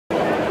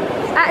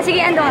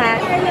Sige, ando nga.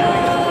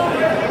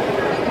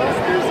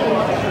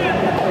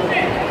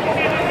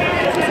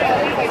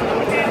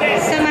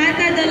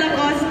 Samantha de la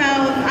Costa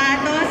of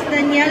Atos,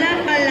 Daniela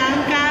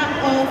Palanca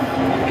of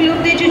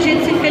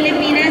Luna.jiujitsu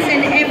Pilipinas,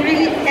 and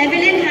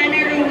Evelyn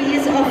Hannah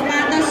Ruiz of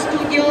Patas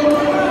Studio,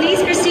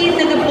 please proceed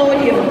to the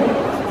podium.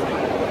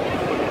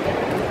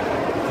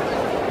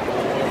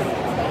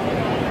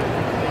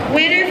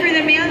 Winner for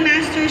the Male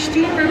Masters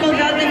 2 Purple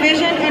Belt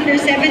Division under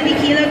 70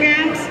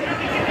 kilograms,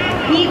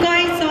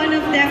 Nicoy, son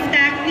of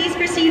Deftac, please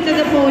proceed to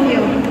the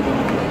podium.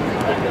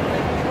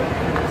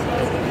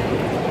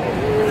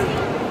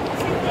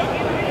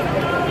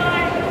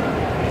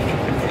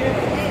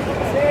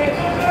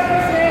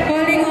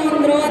 Calling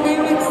on Rona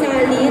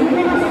Magsalin,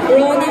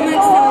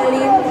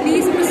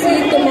 please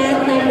proceed to mat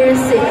number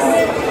 6.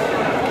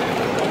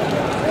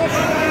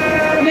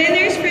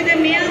 Winners for the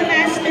Male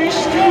Masters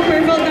 2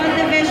 Purple Belt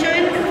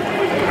Division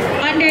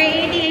under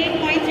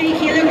 88.3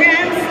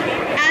 kilograms,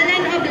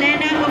 Alan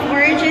Oblena of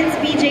Origins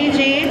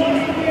BJJ,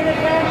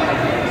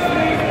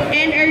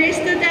 and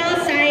Aristotle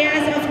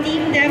Sayas of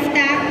Team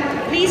Deftac,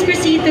 please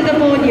proceed to the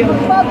podium.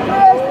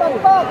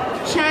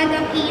 Chad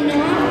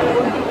Aquino,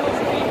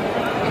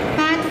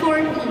 Pat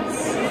 4 please.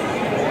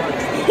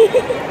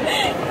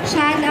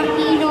 Chad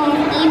Aquino of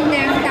Team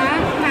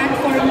Deftac, Pat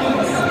 4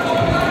 please.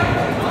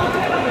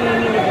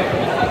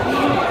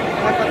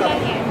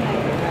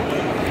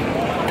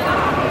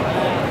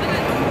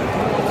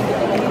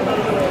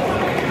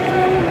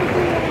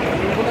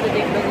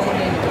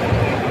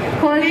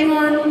 Calling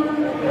on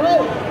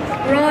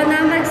Rona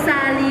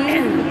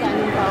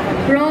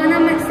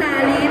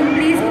Magsalin,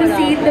 please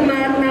proceed to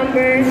mat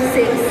number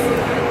 6.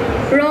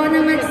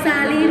 Rona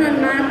Magsalin on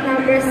mat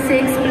number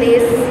 6,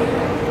 please.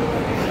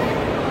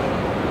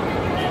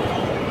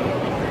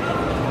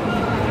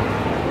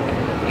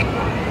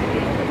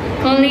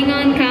 Calling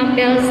on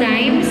Campbell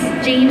Symes,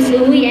 James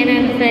Uy, and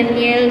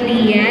Nathaniel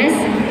Diaz,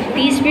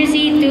 please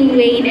proceed to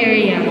weight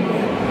area.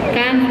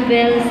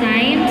 Campbell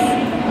Symes,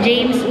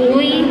 James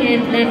Uy,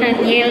 and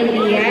Nathaniel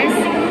Diaz,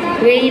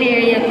 weight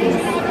area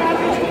please.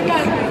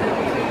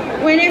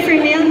 Winner for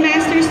Male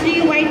Masters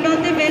 3 White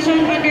Belt Division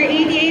under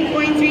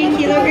 88.3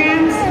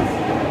 kilograms,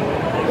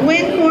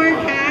 Wincore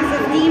Cass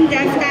of Team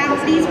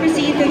Deftac, please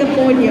proceed to the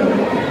podium.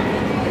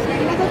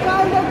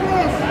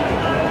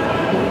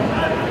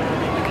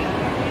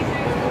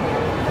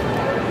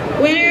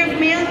 Winner of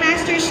Male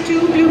Masters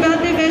 2 Blue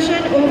Belt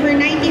Division over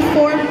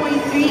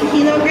 94.3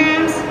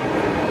 kilograms,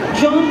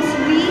 Jones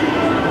Lee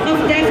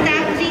of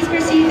Deftac, please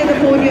proceed to the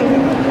podium.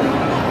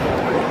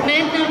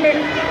 Mat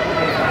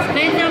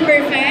number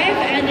 5,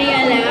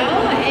 Andrea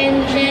Lau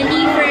and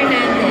Jenny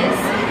Fernandez.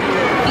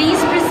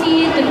 Please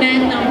proceed to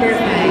mat number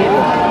 5.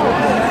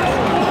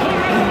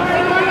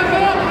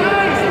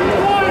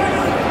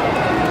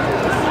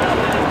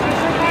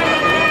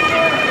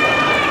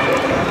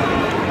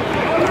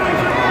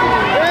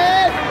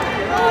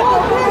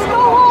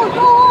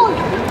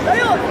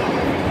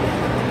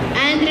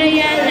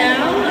 Andrea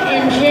Lau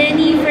and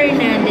Jenny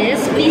Fernandez,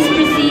 please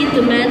proceed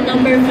to mat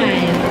number 5.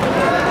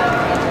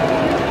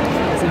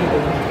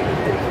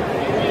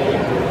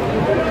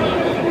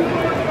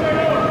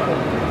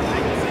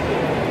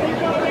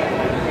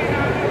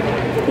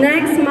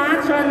 Next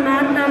match on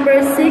mat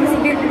number 6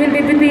 will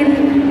be between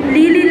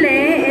Lily Le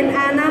and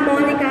Ana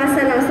Monica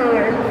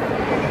Salazar.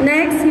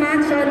 Next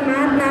match on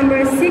mat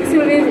number 6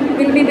 will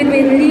be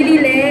between Lily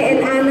Le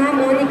and Ana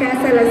Monica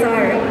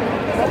Salazar.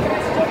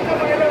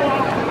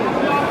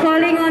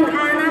 Calling on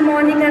Ana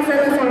Monica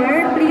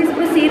Salazar, please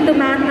proceed to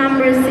mat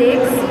number 6.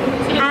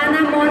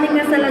 Ana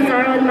Monica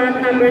Salazar on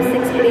mat number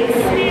 6, please.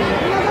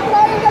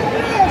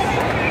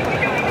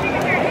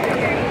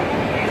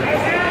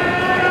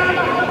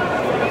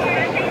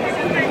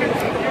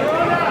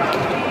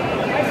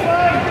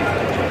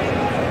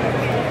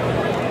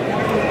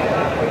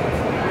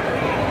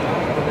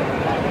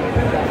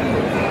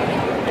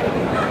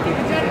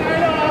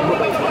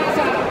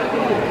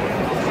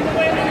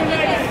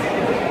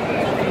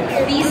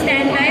 Please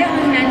stand by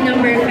on mat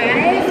number 5,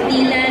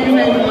 Dylan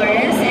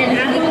Valmores and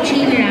Apple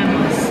Jean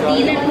Ramos.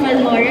 Dylan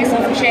Valmores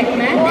of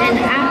Checkmat and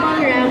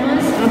Apple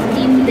Ramos of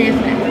Team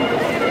Deftac.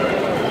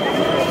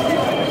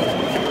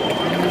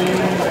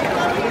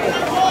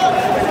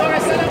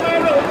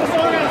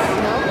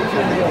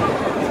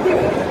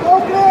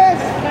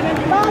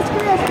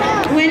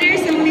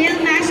 Winners of Male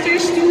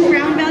Masters 2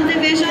 Brown Belt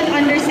Division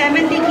under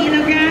 70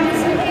 kilograms,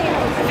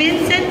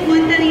 Vincent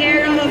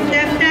Montaliero of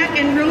Deftac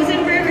and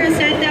Rosenberg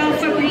Rosetta of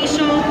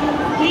Fabricio,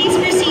 please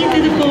proceed to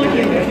the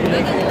podium.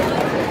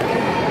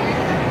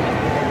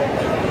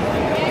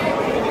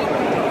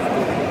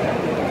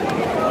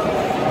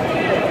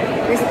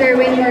 Mr.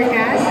 Wayne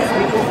Marcas.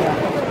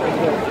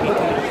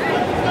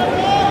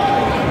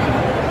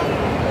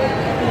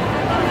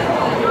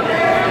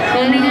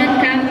 Calling on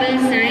Campbell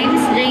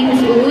Symes, James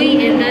Uy,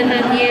 and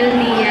Nathaniel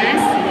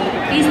Diaz,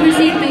 please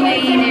proceed to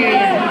weighing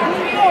area.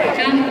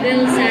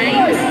 Campbell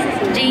Symes,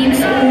 James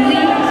Uy,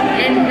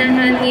 and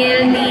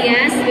Nathaniel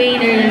Diaz,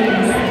 weighing area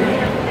please.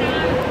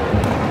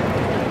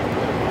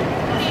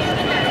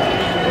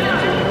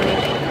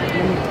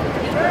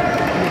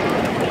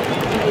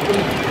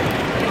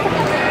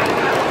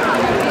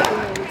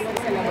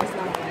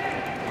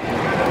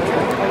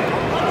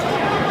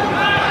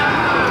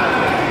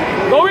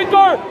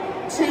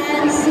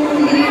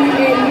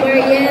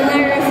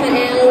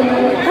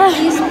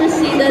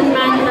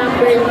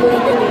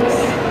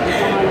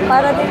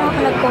 para din ako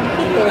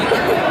nag-compete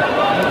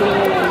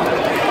eh.